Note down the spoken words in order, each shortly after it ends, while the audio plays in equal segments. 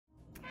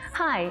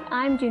Hi,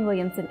 I'm June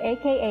Williamson,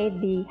 aka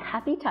the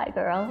Happy Thai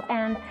Girl,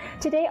 and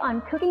today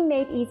on Cooking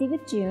Made Easy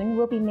with June,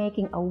 we'll be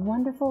making a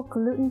wonderful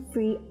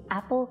gluten-free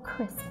apple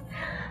crisp.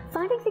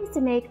 Finding things to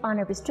make on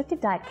a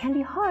restricted diet can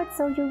be hard,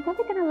 so you're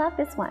really gonna love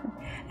this one.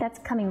 That's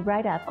coming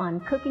right up on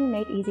Cooking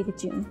Made Easy with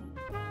June.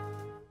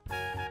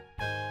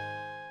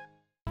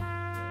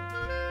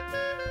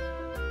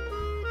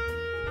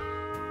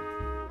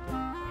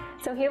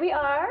 So here we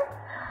are.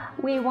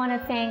 We want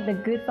to thank the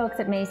good folks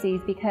at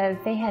Macy's because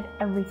they had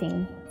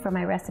everything for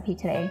my recipe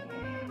today.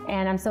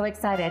 And I'm so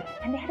excited.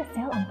 And they had a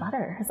sale on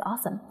butter. It's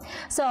awesome.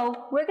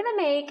 So we're going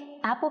to make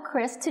apple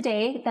crisp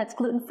today that's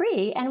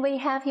gluten-free. And we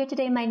have here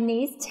today my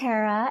niece,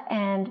 Tara,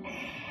 and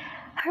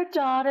her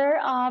daughter,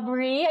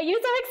 Aubrey. Are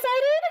you so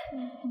excited?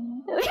 Mm-hmm.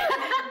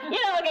 You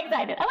don't look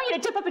excited. I want you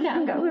to jump up and down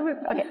and go.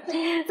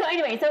 Okay. So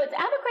anyway, so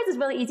apple crisp is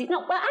really easy. No,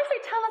 well,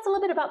 actually tell us a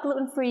little bit about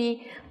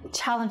gluten-free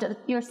challenge.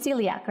 You're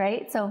celiac,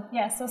 right? So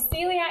yeah, so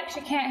celiacs,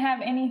 you can't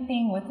have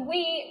anything with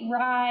wheat,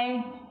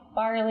 rye,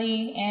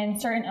 barley,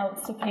 and certain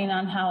oats depending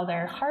on how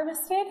they're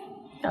harvested.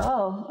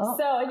 Oh.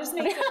 So it just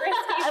makes it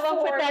risky I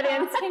won't for put that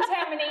in.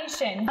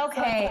 contamination.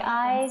 Okay,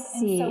 I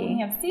see. And so when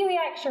you have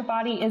celiacs, your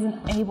body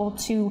isn't able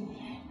to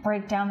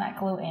break down that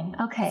gluten.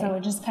 Okay. So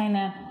it just kind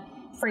of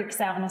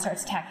freaks out and it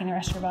starts attacking the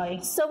rest of your body.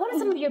 So what are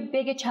some of your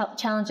biggest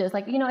challenges?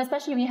 Like, you know,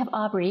 especially when you have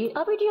Aubrey.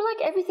 Aubrey, do you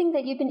like everything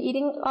that you've been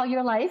eating all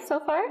your life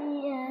so far?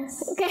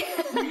 Yes. Okay.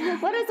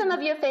 What are some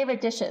of your favorite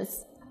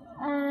dishes?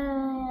 I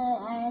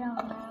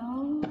don't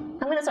know.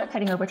 I'm going to start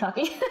cutting over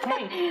talking.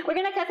 Okay. We're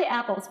going to cut the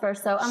apples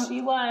first. So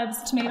she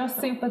loves tomato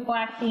soup with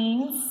black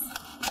beans.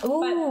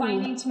 Ooh. But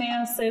finding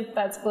tomato soup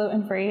that's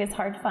gluten-free is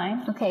hard to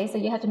find. Okay, so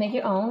you have to make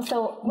your own.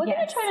 So we're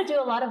going to try to do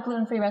a lot of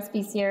gluten-free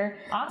recipes here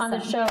on the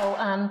show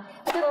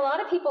because a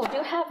lot of people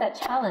do have that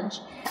challenge.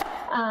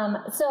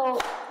 So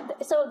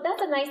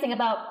that's a nice thing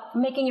about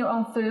making your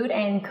own food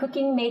and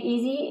cooking made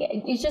easy.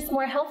 It's just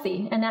more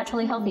healthy and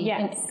naturally healthy.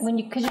 Yes.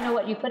 Because you know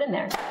what you put in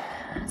there.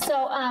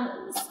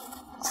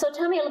 So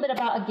tell me a little bit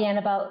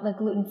about the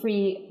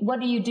gluten-free. What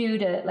do you do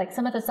to, like,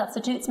 some of the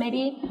substitutes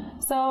maybe?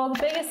 So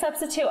the biggest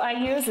substitute I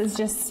use is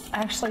just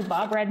actually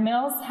Bob Red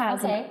Mills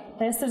has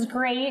this is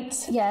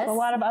great. Yes. A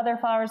lot of other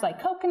flours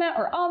like coconut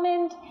or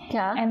almond.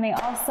 Yeah. And they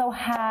also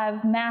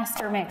have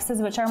master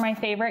mixes, which are my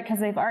favorite because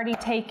they've already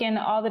taken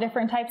all the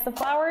different types of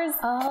flours,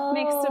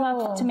 mixed them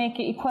up to make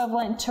it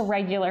equivalent to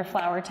regular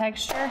flour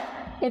texture.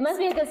 It must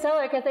be a good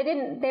seller because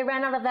they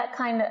ran out of that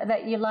kind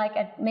that you like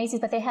at Macy's,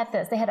 but they had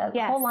this. They had a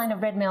whole line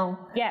of Red Mill.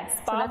 Yes,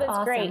 So Bob is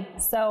awesome.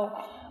 great. So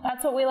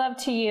that's what we love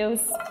to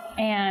use,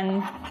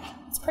 and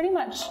it's pretty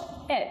much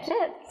it.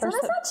 So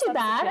that's not too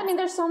bad. I mean,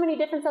 there's so many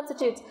different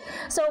substitutes.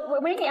 So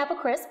we're making apple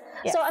crisp.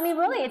 Yes. So I mean,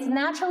 really, it's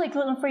naturally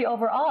gluten-free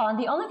overall, and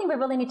the only thing we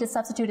really need to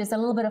substitute is a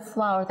little bit of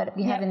flour that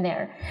we have in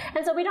there.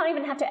 And so we don't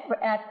even have to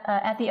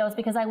add the oats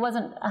because I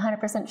wasn't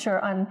 100%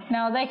 sure on.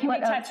 No, they can be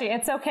touchy.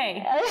 It's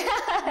okay.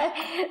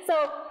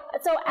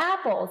 So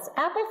apple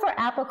for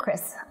apple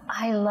crisp.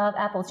 I love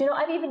apples. You know,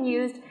 I've even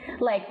used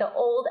like the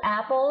old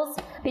apples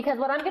because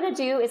what I'm going to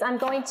do is I'm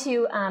going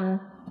to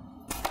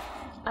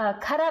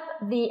cut up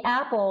the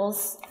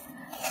apples.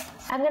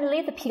 I'm going to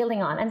leave the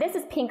peeling on, and this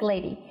is Pink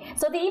Lady.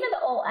 So even the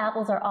old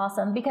apples are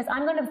awesome because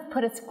I'm going to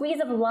put a squeeze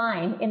of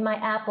lime in my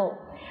apple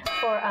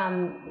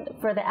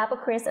for the apple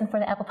crisp and for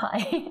the apple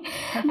pie.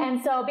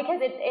 And so because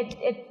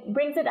it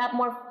brings it up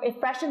more, it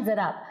freshens it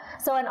up.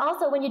 So, and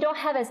also when you don't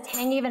have as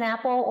tangy of an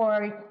apple,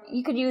 or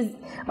you could use,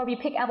 or if you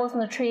pick apples from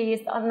the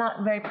trees,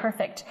 not very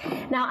perfect.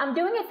 Now I'm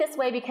doing it this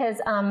way because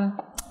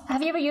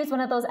have you ever used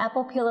one of those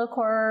apple peeler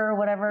core or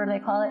whatever they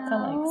call it? So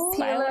like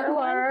peeler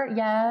core,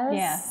 yes.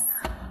 Yes.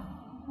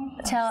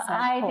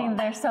 I think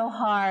they're so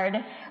hard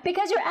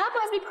because your apple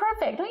has to be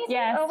perfect, don't you think?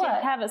 Yes, or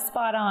what? you have it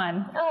spot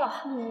on.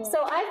 Oh,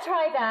 so I've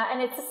tried that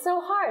and it's just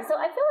so hard. So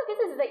I feel like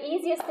this is the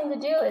easiest thing to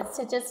do is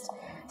to just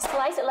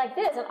slice it like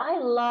this. And I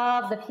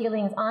love the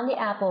peelings on the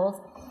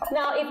apples.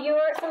 Now, if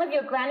some of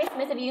your Granny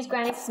Smith, if you use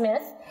Granny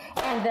Smith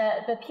and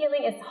the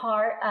peeling is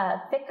hard,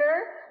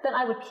 thicker, then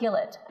I would peel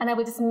it. And I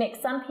would just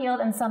mix some peeled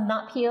and some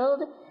not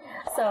peeled.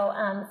 So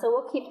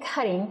we'll keep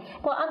cutting.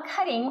 While I'm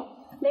cutting,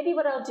 maybe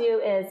what I'll do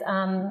is,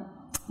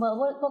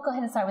 we'll go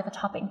ahead and start with the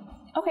topping.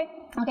 Okay.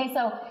 Okay,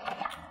 so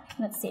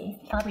let's see.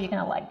 Aubrey, you're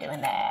going to like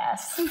doing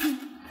this.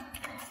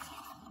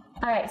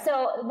 All right,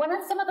 so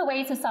some of the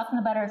ways to soften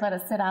the butter is let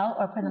it sit out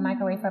or put in the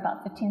microwave for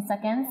about 15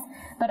 seconds.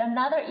 But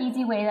another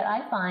easy way that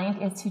I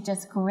find is to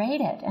just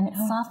grate it, and it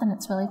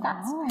softens it really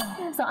fast.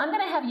 So I'm going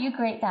to have you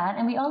grate that,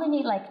 and we only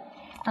need like,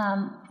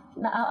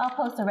 I'll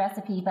post a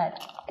recipe, but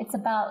it's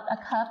about a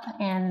cup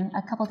and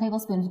a couple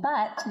tablespoons.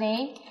 But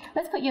today,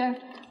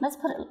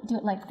 do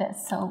it like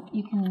this so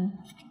you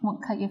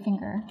won't cut your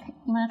finger.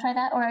 You want to try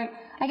that? Or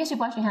I guess you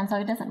wash your hands, so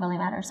it doesn't really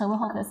matter. So we'll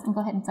hold this and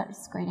go ahead and start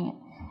grating it.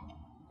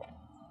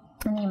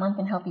 And then your mom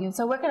can help you.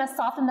 So we're going to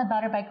soften the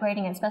butter by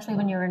grating it, especially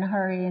when you're in a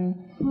hurry.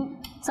 And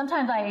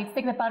sometimes I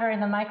stick the butter in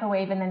the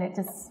microwave and then it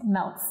just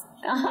melts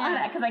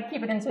because I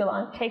keep it in too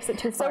long. Takes it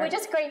too far. So we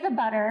just grate the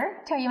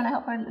butter. Terry, you want to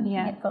help her?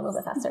 Yeah. Go a little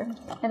bit faster.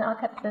 And I'll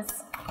cut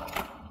this.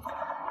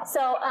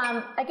 So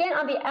again,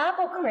 on the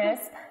apple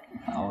crisp,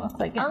 Oh,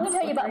 like I'm going to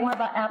tell you more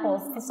about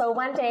apples. So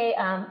one day,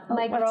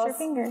 my girls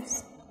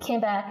came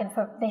back and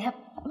they have,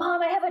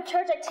 Mom, I have a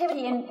church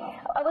activity and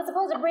I was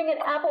supposed to bring an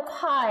apple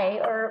pie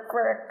or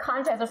for a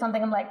contest or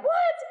something. I'm like,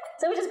 what?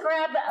 So we just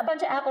grabbed a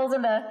bunch of apples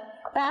in the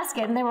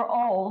basket and they were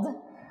old.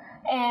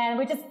 And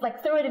we just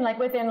like threw it in like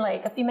within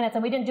like a few minutes,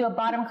 and we didn't do a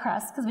bottom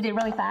crust because we did it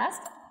really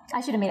fast.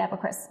 I should have made apple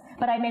crisp,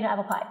 but I made an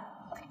apple pie.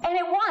 And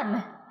it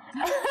won.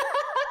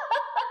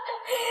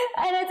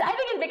 And I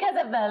think it's because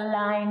of the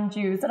lime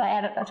juice that I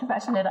added to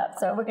freshen it up.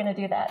 So we're going to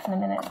do that in a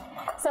minute.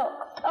 So,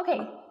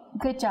 okay,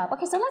 good job.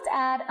 Okay, so let's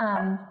add,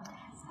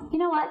 you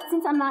know what,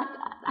 since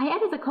I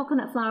added the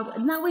coconut flour.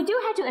 Now, we do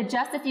have to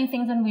adjust a few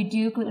things when we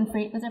do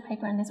gluten-free. Was there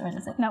paper in this, or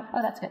is it? No.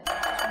 Oh, that's good.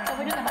 So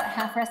we're doing about a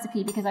half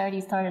recipe because I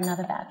already started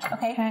another batch,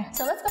 okay?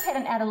 So let's go ahead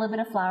and add a little bit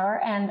of flour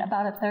and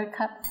about a third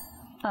cup.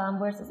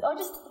 Where's this? Oh,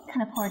 just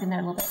kind of pour it in there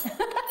a little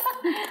bit.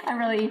 I'm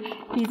really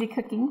easy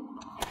cooking.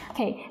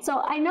 Okay,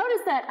 so I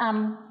noticed that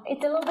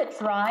it's a little bit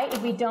dry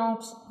if we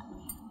don't,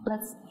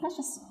 let's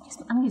just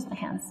I'm gonna use my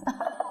hands.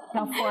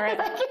 Go for it.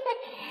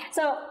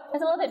 So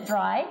it's a little bit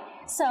dry.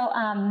 So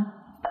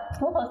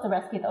we'll post the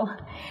recipe though.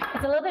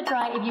 It's a little bit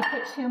dry if you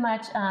put too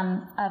much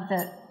of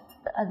the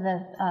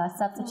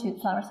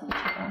substitute flour substitute.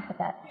 I won't put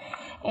that.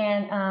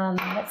 And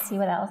let's see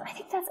what else. I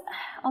think that's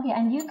okay.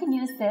 And you can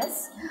use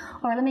this,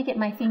 or let me get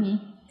my thingy.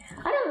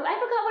 I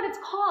forgot what it's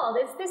called.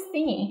 It's this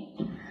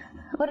thingy.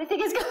 What do you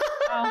think it's called?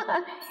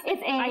 Oh,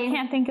 it's a. I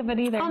can't think of it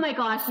either. Oh my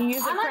gosh! I'm on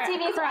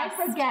TV, so I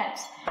forget.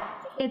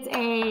 It's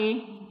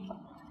a.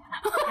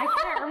 I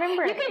can't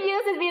remember. You could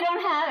use it if you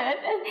don't have it,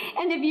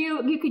 and if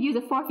you could use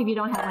a fork if you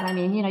don't have one. I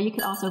mean, you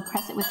could also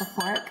press it with a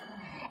fork,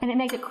 and it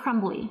makes it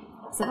crumbly.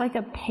 Is it like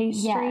a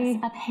pastry?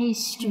 Yes, a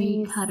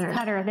pastry cutter.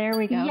 Cutter, there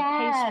we go.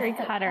 Yes,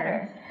 pastry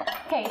cutter.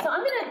 Okay, so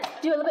I'm going to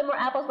do a little bit more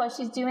apples while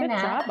she's doing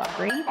that. Good job,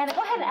 Aubrey. And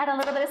go ahead and add a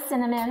little bit of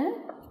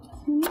cinnamon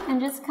and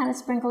just kind of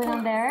sprinkle it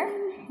on there.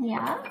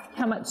 Yeah.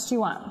 How much do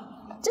you want?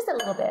 Just a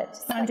little bit.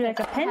 Want to do like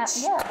a pinch?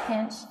 Yeah, a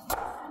pinch.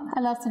 I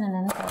love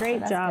cinnamon.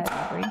 Great job,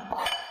 Aubrey.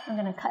 I'm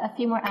going to cut a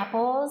few more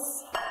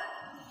apples.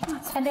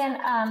 And then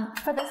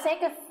for the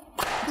sake of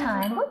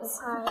time,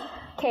 whoops.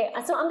 Okay,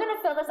 so I'm going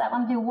to fill this up.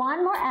 I'm going to do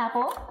one more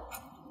apple.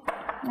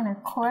 I'm going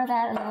to core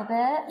that a little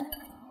bit.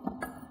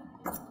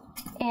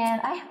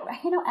 And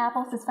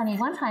apples is funny.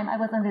 One time I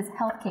was on this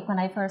health kick when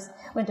I first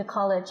went to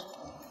college.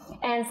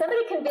 And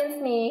somebody convinced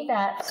me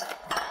that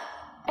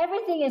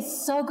everything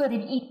is so good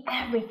if you eat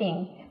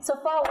everything. So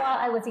for a while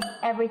I was eating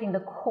everything,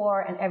 the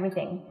core and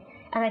everything.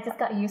 And I just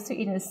got used to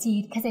eating the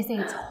seed because they say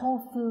it's whole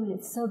food,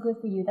 it's so good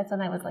for you. That's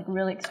when I was like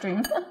really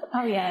extreme.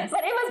 Oh yes.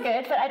 But it was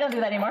good, but I don't do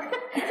that anymore.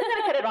 I'm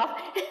gonna cut it off.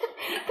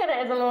 Kind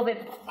of is a little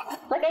bit,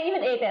 like I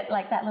even ate it,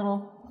 like that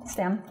little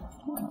stem.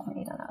 You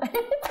don't know.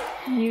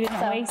 You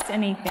didn't waste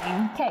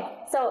anything. Okay,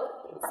 so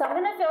I'm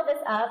gonna fill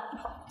this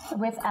up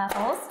with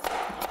apples.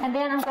 And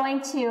then I'm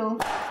going to,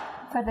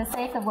 for the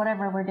sake of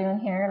whatever we're doing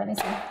here, let me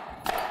see.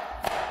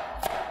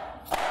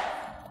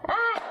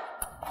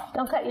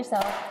 Don't cut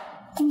yourself.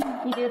 You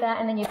do that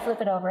and then you flip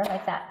it over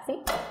like that,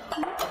 see?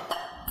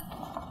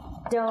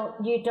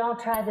 Don't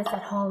try this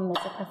at home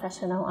as a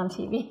professional on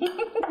TV.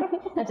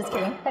 I'm just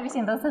kidding. Have you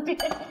seen those?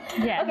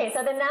 Yeah. Okay,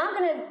 so then now I'm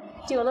gonna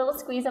do a little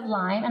squeeze of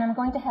lime and I'm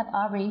going to have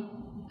Aubrey,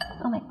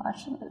 oh my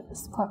gosh,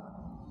 this pork.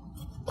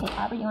 Okay,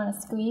 Aubrey, you wanna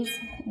squeeze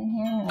in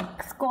here? I'm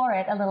gonna score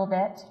it a little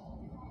bit.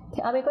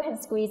 Okay, Aubrey, go ahead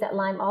and squeeze that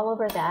lime all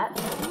over that.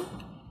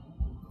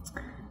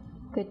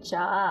 Good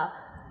job.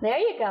 There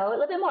you go, a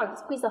little bit more,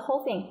 squeeze the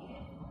whole thing.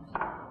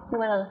 We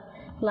want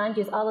a lime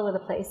juice all over the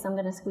place, so I'm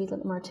going to squeeze a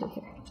little more too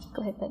here.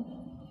 Go ahead, Ben.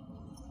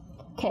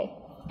 Okay.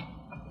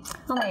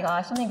 Oh my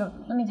gosh, let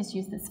me just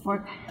use this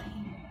fork.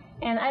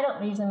 And I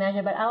don't usually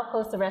measure, but I'll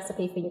post the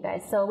recipe for you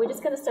guys. So we're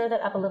just going to stir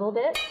that up a little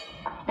bit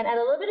and add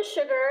a little bit of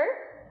sugar,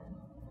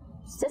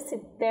 just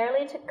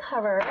barely to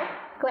cover.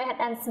 Go ahead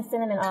and add some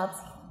cinnamon odds.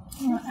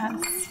 I'm going to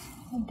add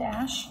a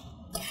dash.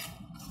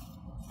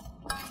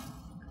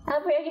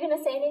 Aubrey, are you going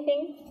to say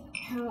anything?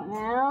 I don't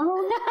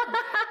know.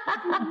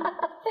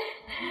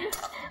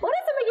 What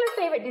are some of your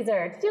favorite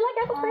desserts? Do you like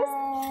apple crisp?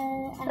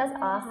 That's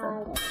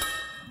awesome.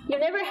 You've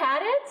never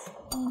had it?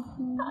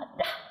 Mm-hmm.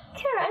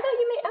 Kara, I thought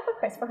you made apple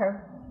crisp for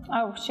her.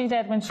 Oh, she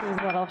did when she was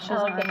little. She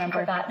doesn't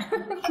remember. I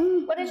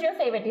forgot. What is your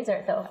favorite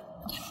dessert, though?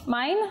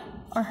 Mine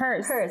or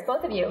hers? Hers,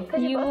 both of you.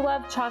 You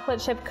love chocolate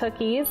chip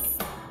cookies.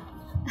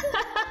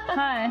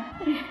 Hi.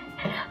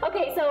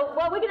 Okay, so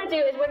what we're going to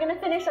do is we're going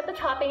to finish up the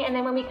topping, and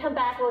then when we come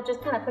back, we'll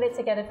just kind of put it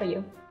together for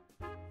you.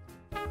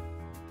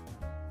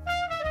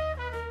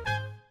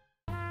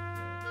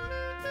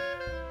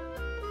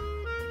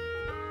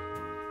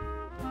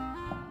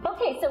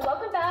 Okay, so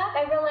welcome back.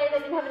 I realized I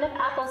didn't have enough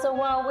apples, so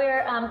while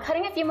we're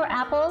cutting a few more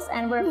apples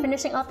and we're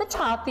finishing off the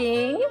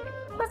topping,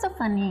 what's so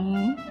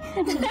funny?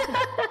 Are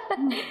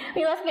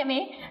you laughing at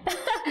me?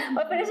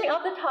 We're finishing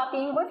off the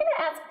topping. We're going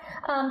to ask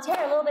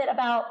Tara a little bit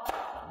about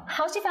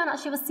how she found out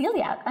she was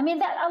celiac. I mean,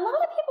 that a lot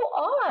of people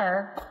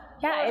are.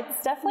 Yeah,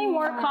 it's definitely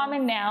more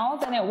common now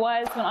than it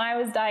was when I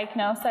was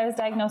diagnosed. I was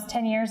diagnosed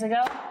 10 years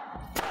ago.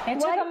 It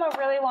took them a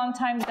really long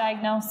time to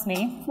diagnose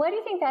me. Why do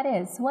you think that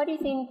is? Why do you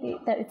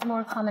think that it's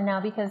more common now?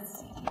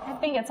 Because I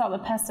think it's all the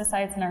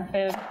pesticides in our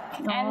food.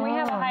 And we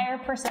have a higher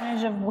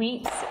percentage of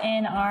wheat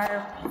in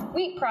our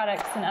wheat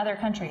products in other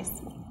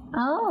countries.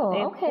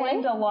 Oh, They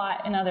blend a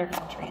lot in other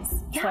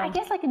countries. Yeah, I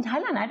guess like in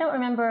Thailand, I don't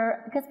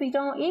remember because we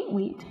don't eat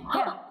wheat.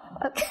 Yeah.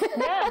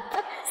 Yeah.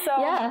 So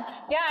yeah,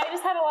 I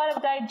just had a lot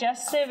of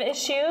digestive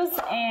issues,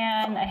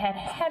 and I had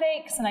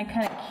headaches, and I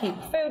couldn't keep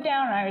food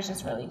down, and I was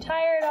just really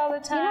tired all the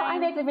time. You know, I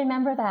vaguely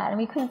remember that, and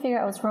we couldn't figure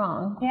out what was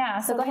wrong. Yeah,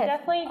 so go we ahead.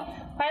 definitely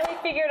finally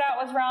figured out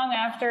what was wrong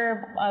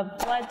after a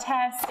blood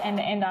test and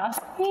the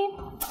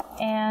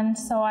endoscopy, and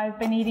so I've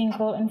been eating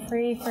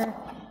gluten-free for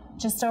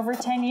just over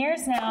 10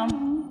 years now.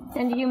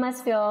 And you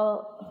must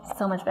feel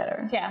so much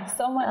better. Yeah,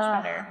 so much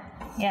better.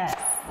 Yes.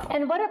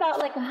 And what about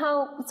like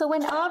how, so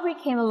when Aubrey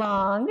came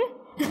along,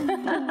 do you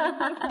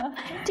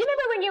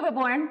remember when you were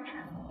born?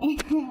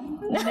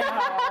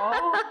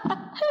 No.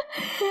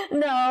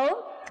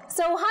 No.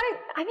 So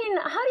how do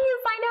you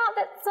find out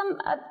that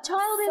a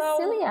child is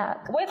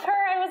celiac? With her,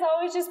 I was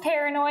always just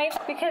paranoid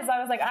because I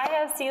was like, I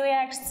have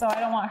celiac, so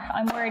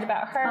I'm worried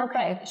about her.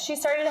 Okay. But she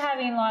started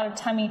having a lot of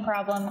tummy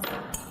problems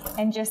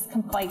and just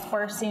like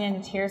bursting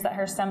into tears that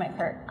her stomach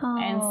hurt.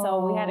 And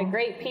so we had a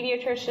great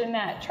pediatrician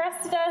that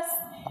trusted us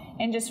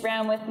and just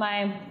ran with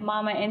my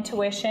mama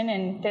intuition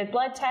and did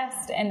blood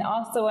tests and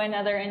also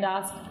another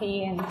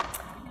endoscopy and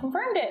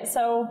confirmed it.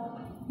 So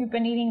we've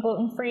been eating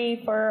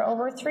gluten-free for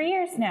over 3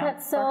 years now.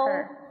 That's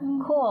so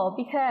cool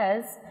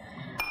because,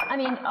 I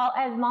mean,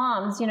 as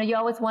moms, you know, you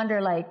always wonder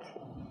like,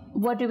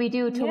 what do we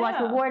do to watch?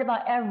 We're worried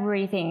about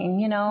everything,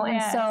 you know?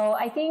 And so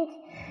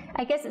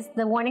I guess it's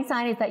the warning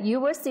sign is that you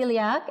were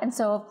celiac, and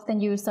so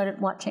then you started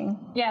watching.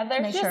 Yeah,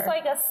 there's just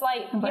like a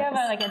slight, you have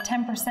like a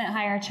 10%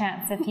 higher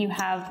chance if you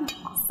have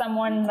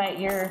someone that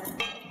you're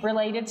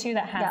related to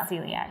that has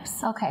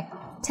celiacs. Okay.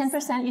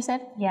 10% you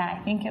said? Yeah,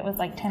 I think it was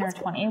like 10 or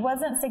 20. It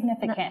wasn't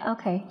significant.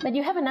 Okay. But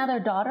you have another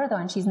daughter though,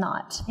 and she's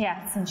not.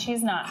 Yes, and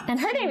she's not. And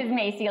her name is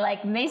Macy,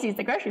 like Macy's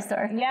the grocery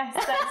store. Yes,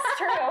 that's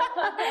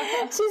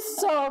true. She's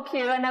so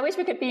cute, and I wish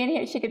we could be in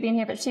here. She could be in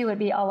here, but she would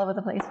be all over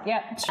the place.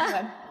 Yep, she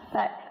would.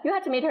 But you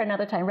have to meet her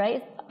another time,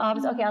 right?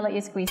 Okay, I'll let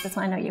you squeeze this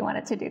one. I know you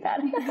wanted to do that.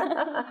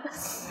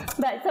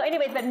 But so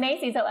anyways, but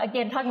Macy's, so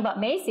again, talking about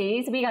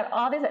Macy's, we got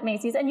all this at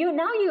Macy's, and you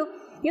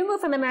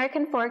moved from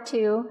American Fork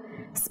to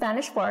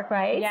Spanish Fork,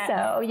 right? Yes.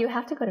 So you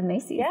have to go to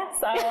Macy's.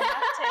 Yes, I will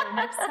have to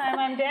next time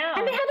I'm down.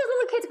 And they have those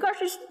little kids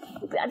groceries.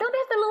 Don't they have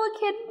the little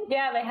kid?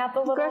 Yeah, they have the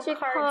little grocery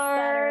cards cards.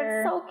 that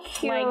are So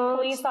cute. like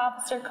police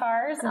officer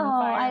cars and I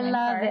fireman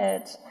love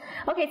cars. it.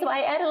 Okay, so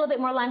I added a little bit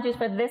more lime juice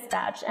for this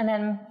batch, and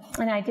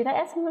did I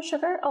add some more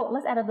sugar? Oh,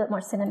 let's add a bit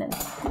more cinnamon.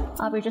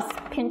 Aubrey, just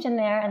pinch in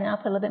there, and then I'll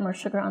put a little bit more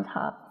sugar on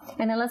top.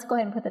 And then let's go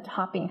ahead and put the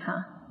topping,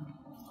 huh?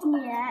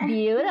 Yeah.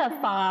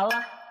 Beautiful.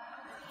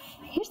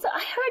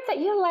 I heard that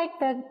you like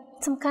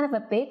some kind of a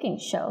baking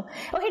show.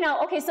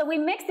 Okay, so we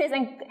mix this,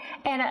 and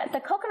the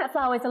coconut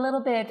flour is a little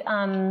bit,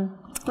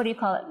 what do you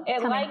call it?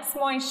 It likes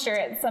moisture.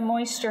 It's a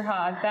moisture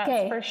hog,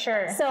 that's for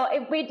sure. So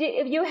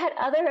if you had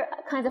other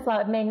kinds of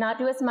flour, it may not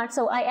do as much.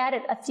 So I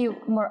added a few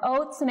more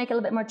oats to make it a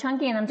little bit more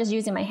chunky, and I'm just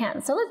using my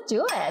hands. So let's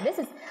do it. This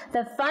is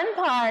the fun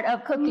part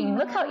of cooking.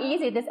 Look how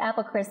easy this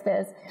apple crisp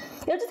is.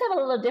 It'll just have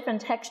a little different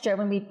texture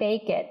when we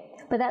bake it,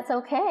 but that's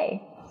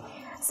okay.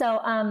 So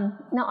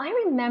now I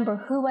remember,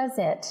 who was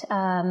it?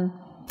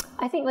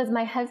 I think it was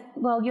my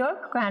husband,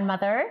 your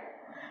grandmother.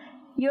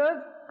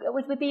 It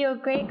would be your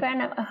great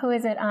grandma. Who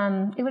is it?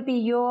 It would be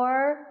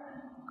your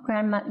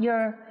grandma,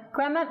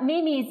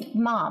 Mimi's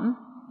mom.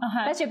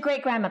 That's your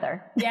great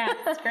grandmother. Yeah,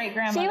 it's great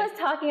grandmother. She was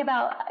talking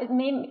about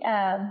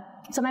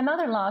so my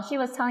mother-in-law. She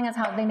was telling us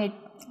how they made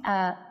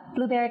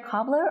blueberry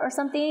cobbler or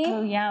something.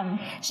 Oh, yum!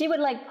 She would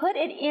like put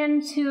it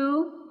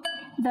into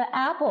the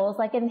apples,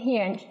 like in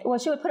here, and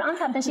she would put it on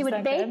top, then she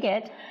would bake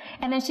it,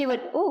 and then she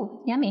would,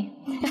 yummy.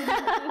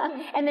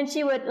 And then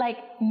she would like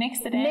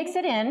mix it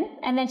in,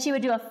 and then she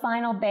would do a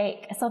final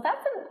bake. So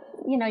that's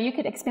you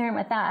could experiment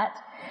with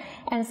that.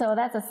 And so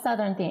that's a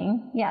southern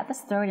thing. Yeah,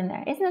 let's throw it in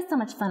there. Isn't this so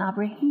much fun,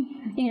 Aubrey?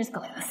 You can just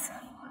go like this.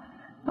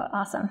 Oh,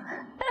 awesome.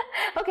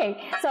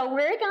 Okay, so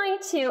we're going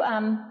to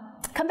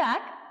come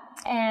back,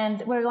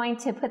 and we're going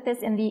to put this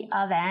in the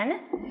oven,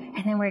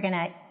 and then we're going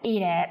to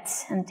eat it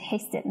and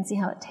taste it and see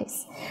how it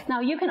tastes. Now,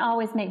 you can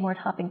always make more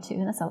topping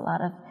too. That's a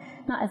lot of,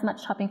 not as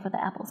much topping for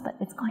the apples, but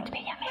it's going to be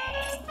yummy.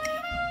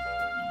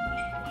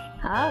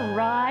 All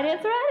right,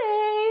 it's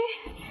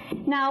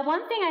ready. Now,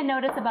 one thing I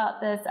noticed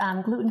about this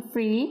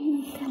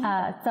gluten-free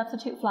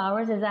substitute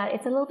flours is that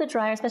it's a little bit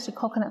drier, especially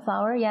coconut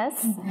flour,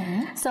 yes?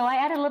 Mm-hmm. So I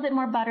added a little bit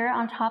more butter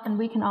on top, and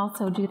we can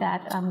also do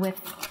that with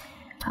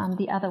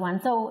the other one.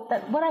 So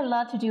what I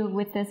love to do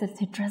with this is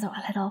to drizzle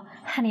a little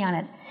honey on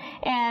it.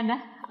 And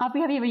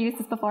Aubrey, have you ever used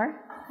this before?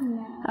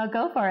 No. Oh,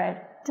 go for it.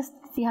 Just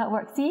see how it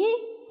works. See?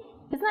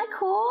 Isn't that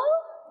cool?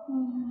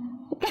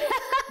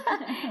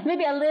 Mm-hmm.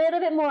 Maybe a little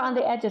bit more on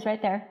the edges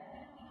right there.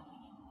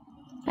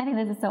 I think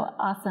this is so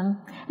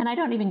awesome. And I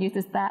don't even use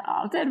this that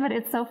often, but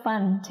it's so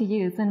fun to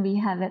use when we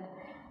have it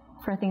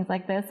for things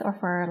like this, or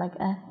for like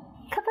a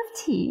cup of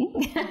tea.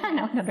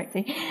 No drink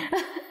tea.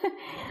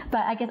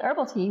 But I guess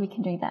herbal tea, we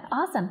can drink that.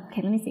 Awesome.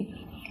 Okay, let me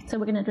see. So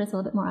we're gonna drizzle a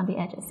little bit more on the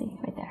edges, see,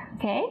 right there,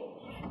 okay?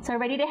 So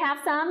ready to have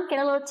some? Get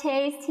a little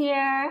taste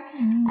here.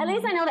 At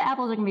least I know the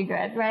apples are gonna be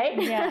good, right?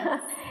 Yeah.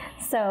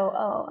 So,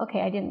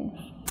 okay, I didn't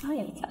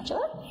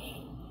spatula.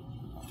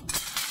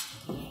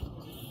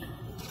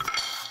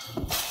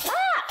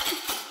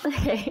 Ah!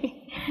 Okay.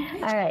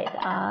 All right.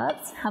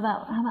 How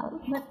about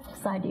what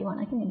side do you want?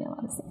 I can maybe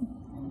allow the same.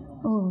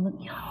 Oh, look!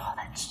 Oh,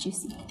 that's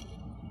juicy.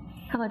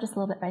 How about just a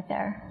little bit right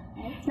there?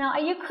 Now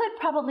you could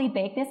probably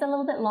bake this a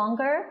little bit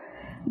longer,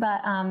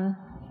 but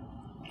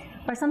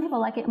or some people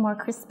like it more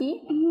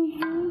crispy.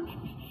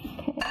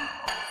 Okay.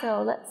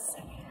 So let's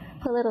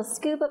put a little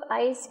scoop of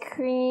ice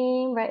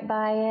cream right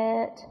by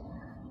it.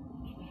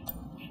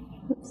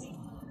 Oops.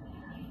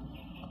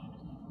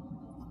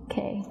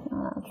 Okay.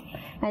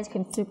 Ice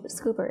cream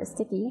scooper is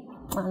sticky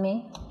on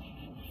me.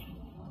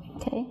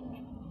 Okay.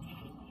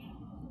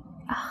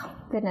 Oh,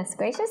 goodness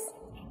gracious.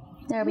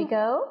 There we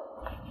go.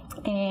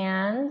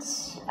 And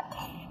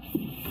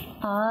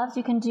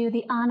you can do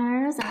the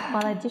honors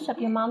while I dish up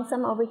your mom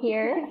some over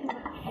here.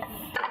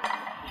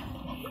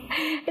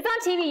 It's on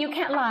TV, you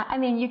can't lie. I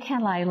mean, you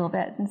can lie a little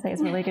bit and say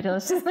it's really good,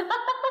 delicious. Do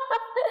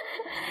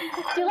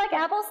you like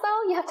apples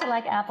though? You have to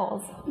like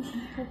apples.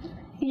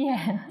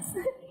 Yes.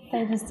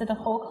 I just did a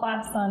whole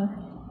class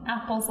on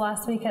apples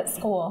last week at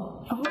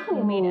school. Oh.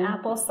 We made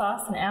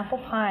applesauce and apple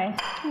pie.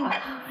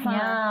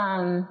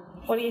 Yum.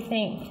 What do you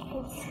think?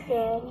 It's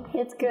good.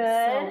 It's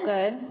good. So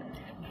good.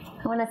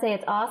 I want to say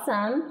it's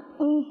awesome.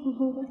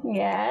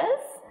 Yes.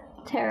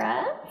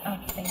 Tara? Oh,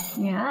 thank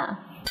you. Yeah.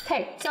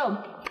 Okay, so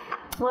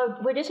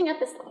we're dishing up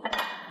this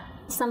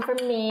some for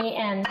me,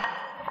 and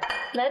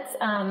let's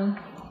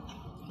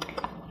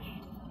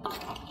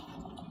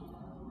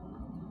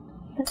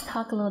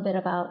talk a little bit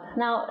about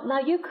now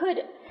you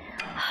could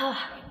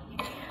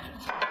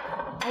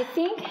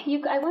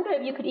I wonder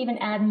if you could even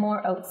add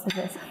more oats to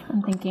this.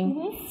 I'm thinking.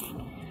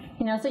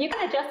 You know, so you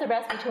can adjust the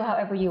recipe to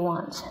however you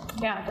want.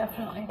 Yeah,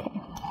 definitely.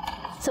 Okay.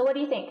 So what do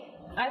you think?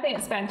 I think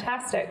it's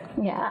fantastic.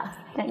 Yeah.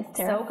 Thanks,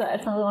 Tara. So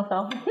good. A little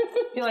so.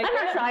 You like I'm it?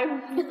 gonna try.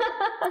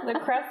 The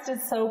crust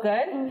is so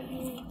good.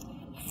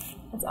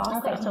 It's awesome.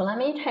 Okay, so let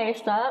me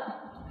taste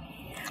up.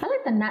 I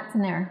like the nuts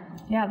in there.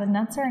 Yeah, the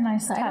nuts are a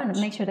nice touch. I want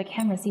to make sure the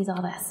camera sees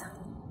all this.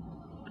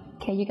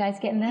 Okay, you guys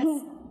getting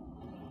this?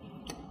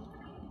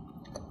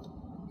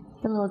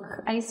 A little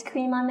ice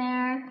cream on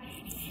there.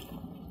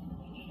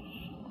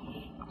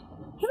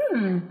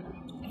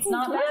 It's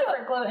not bad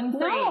for gluten-free.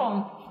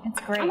 No. It's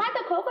great. I like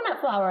the coconut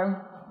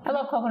flour. I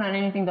love coconut in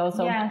anything though,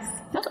 so yes.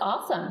 That's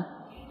awesome.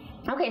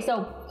 Okay,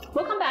 so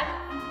we'll come back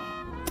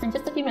in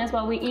just a few minutes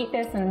while we eat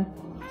this and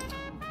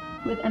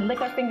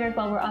lick our fingers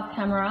while we're off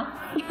camera.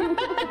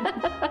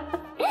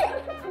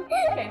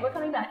 Okay, we're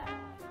coming back.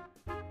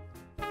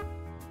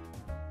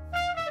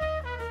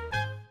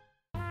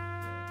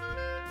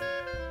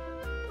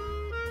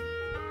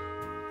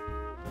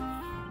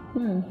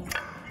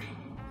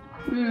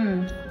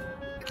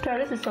 Tara,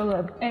 this is so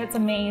good. It's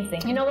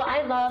amazing. You know what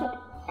I love?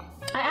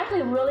 I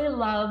actually really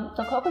love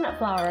the coconut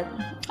flour.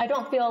 I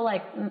don't feel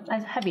like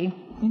as heavy.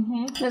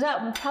 Is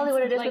that probably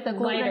what it is Like with the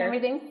gluten and lighter.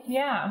 everything?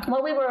 Yeah.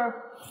 While we were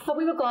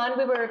gone,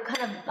 we were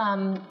kind of.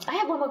 I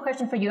have one more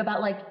question for you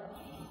about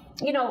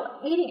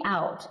eating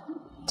out.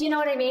 Do you know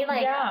what I mean?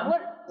 Like, Yeah.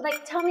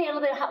 Tell me a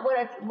little bit.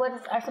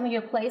 What are some of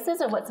your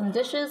places, or what some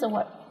dishes, or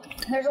what?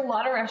 There's a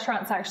lot of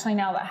restaurants actually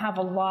now that have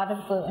a lot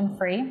of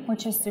gluten-free,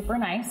 which is super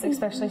nice,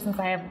 especially since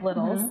I have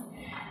littles.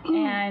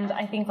 And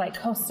I think like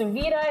Costa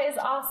Vida is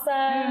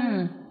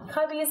awesome.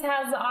 Cubby's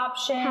has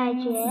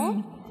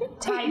options.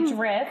 Thai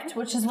Drift,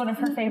 which is one of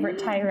her favorite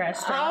Thai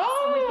restaurants.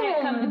 Oh. We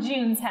can't come to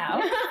June's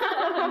house.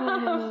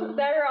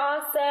 They're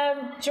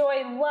awesome.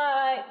 Joy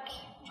Luck.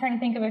 Trying to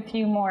think of a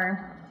few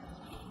more.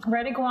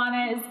 Red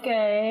Iguana is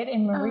good,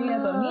 and Maria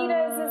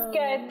Bonitas is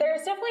good.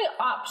 There's definitely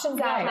options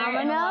out there,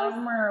 and a lot of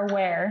them are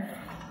aware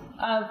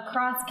of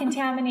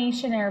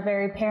cross-contamination and are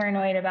very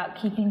paranoid about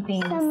keeping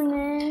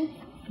things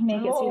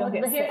make it so you don't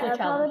get sick. Here's the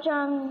challenge.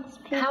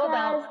 How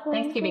about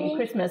Thanksgiving,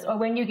 Christmas, or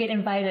when you get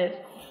invited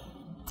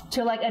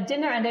to like a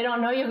dinner and they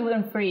don't know you're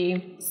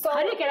gluten-free? So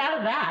how do you get out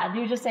of that? Do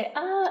you just say,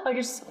 or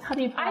just, how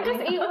do you? I just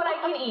eat what I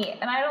can eat,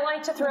 and I don't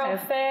like to throw a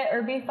fit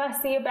or be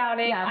fussy about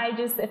it. Yeah.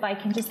 If I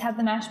can just have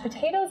the mashed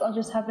potatoes, I'll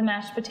just have the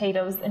mashed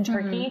potatoes and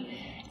turkey,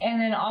 and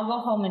then I'll go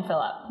home and fill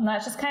up. And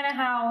that's just kind of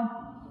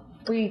how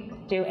we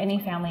do any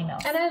family meal.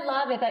 And I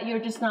love it that you're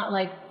just not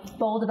like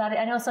bold about it.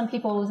 I know some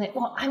people will say,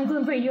 well, I'm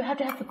gluten-free, you have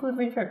to have the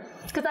gluten-free first.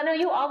 Because I know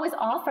you always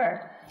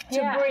offer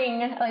to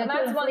bring like and a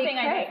that's one thing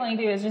I definitely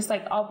do is just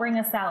like I'll bring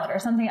a salad or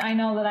something I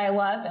know that I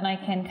love and I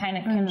can kind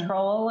of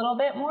control a little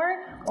bit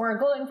more, or a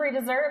gluten-free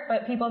dessert,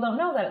 but people don't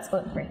know that it's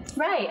gluten-free.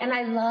 Right, and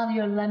I love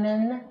your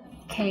lemon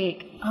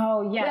cake.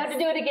 Oh yes. We have to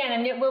do it again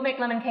and we'll make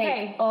lemon cake.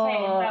 Okay,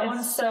 oh, that it's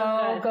one's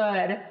so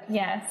good.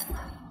 Yes.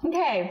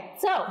 Okay,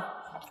 so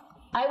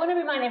I want to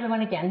remind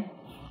everyone again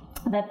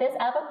that this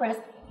apple crisp,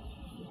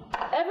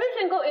 every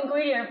single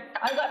ingredient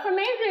I got from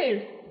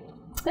Macy's.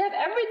 They have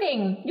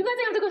everything. You guys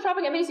have to go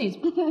shopping at Macy's.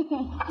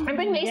 And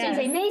bring Macy and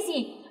say,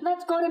 Macy,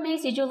 let's go to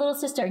Macy's, your little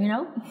sister, you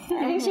know?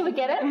 I think she would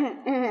get it.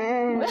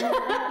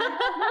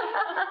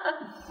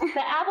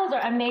 The apples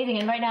are amazing,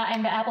 and right now,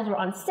 and the apples were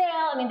on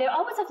sale. I mean, they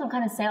always have some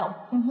kind of sale.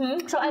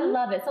 So I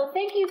love it. So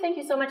thank you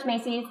so much,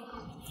 Macy's,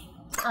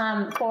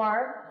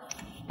 for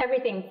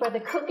everything, for the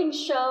cooking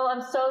show.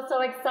 I'm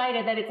so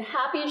excited that it's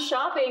happy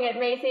shopping at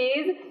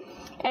Macy's.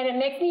 And it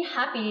makes me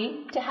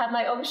happy to have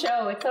my own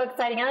show. It's so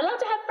exciting. And I love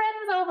to have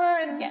friends over.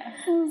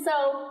 And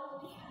so,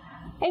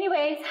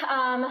 anyways,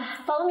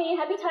 follow me,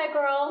 Happy Thai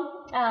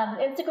Girl,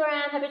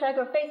 Instagram, Happy Thai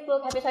Girl,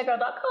 Facebook,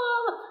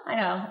 happythaigirl.com. I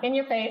know, in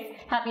your face,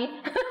 happy.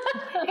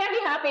 You gotta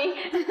be happy.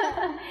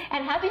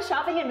 And happy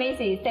shopping at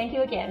Macy's. Thank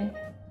you again.